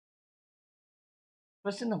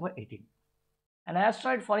Question number 18. An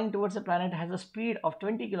asteroid falling towards a planet has a speed of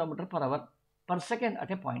 20 km per hour per second at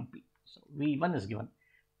a point P. So V1 is given.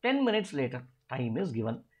 10 minutes later, time is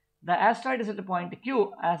given. The asteroid is at a point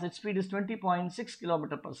Q as its speed is 20.6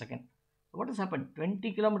 km per second. So what has happened?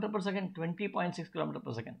 20 km per second, 20.6 km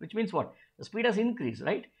per second, which means what? The speed has increased,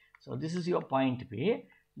 right? So this is your point P.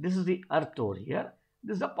 This is the Earth over here.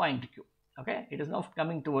 This is the point Q. Okay, it is now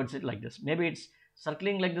coming towards it like this. Maybe it's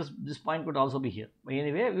circling like this. This point could also be here. But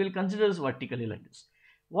anyway, we will consider this vertically like this.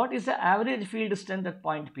 What is the average field strength at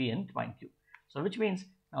point P and point Q? So which means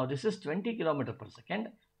now this is 20 km per second.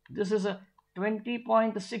 This is a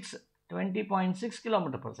 20.6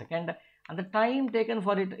 km per second, and the time taken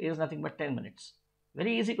for it is nothing but 10 minutes.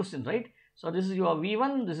 Very easy question, right? So this is your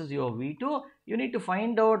V1, this is your V2. You need to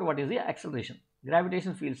find out what is the acceleration,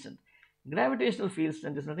 gravitational field strength. Gravitational field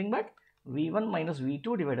strength is nothing but V1 minus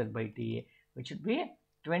V2 divided by T, which should be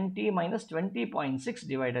 20 minus 20.6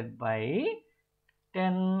 divided by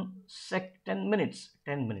 10 minutes,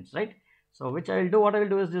 right? So which I will do, what I will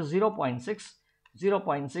do is this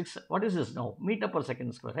 0.6, what is this now? Meter per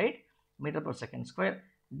second square, right? Meter per second square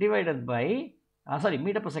divided by,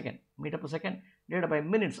 meter per second divided by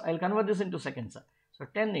minutes. I will convert this into seconds. So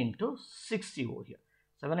 10 into 60 over here.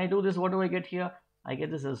 So when I do this, what do I get here? I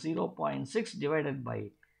get this as 0.6 divided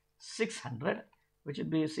by 600, which would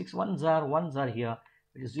be 6 ones are here,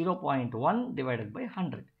 which is 0.1 divided by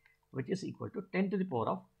 100, which is equal to 10 to the power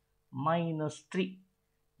of minus 3.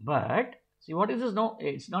 But see, what is this now?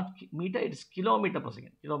 It's not meter, it's kilometer per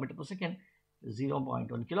second. Kilometer per second is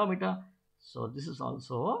 0.1 kilometer. So this is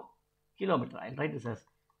also kilometer. I'll write this as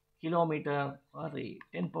kilometer or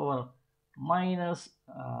 10 power minus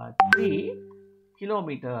 3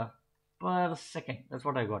 kilometer per second. That's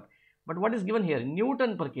what I got. But what is given here?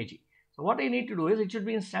 Newton per kg. So what I need to do is, it should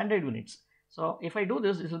be in standard units. So if I do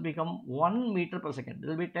this, this will become 1 meter per second. This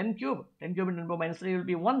will be 10 cube. 10 cube into 10 power minus 3 will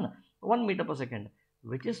be 1 meter per second,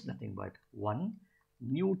 which is nothing but 1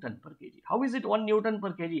 Newton per kg. How is it 1 Newton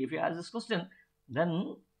per kg? If you ask this question,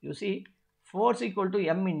 then you see force equal to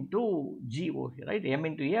m into g over here, right? M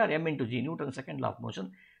into A or m into g, Newton's second law of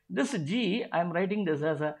motion. This g, I am writing this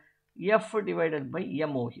as a F divided by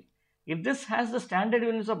m over here. If this has the standard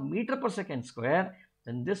units of meter per second square,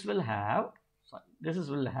 then this will have,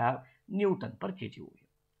 Newton per kg over here.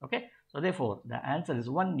 Okay, so therefore the answer is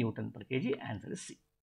 1 Newton per kg. Answer is C.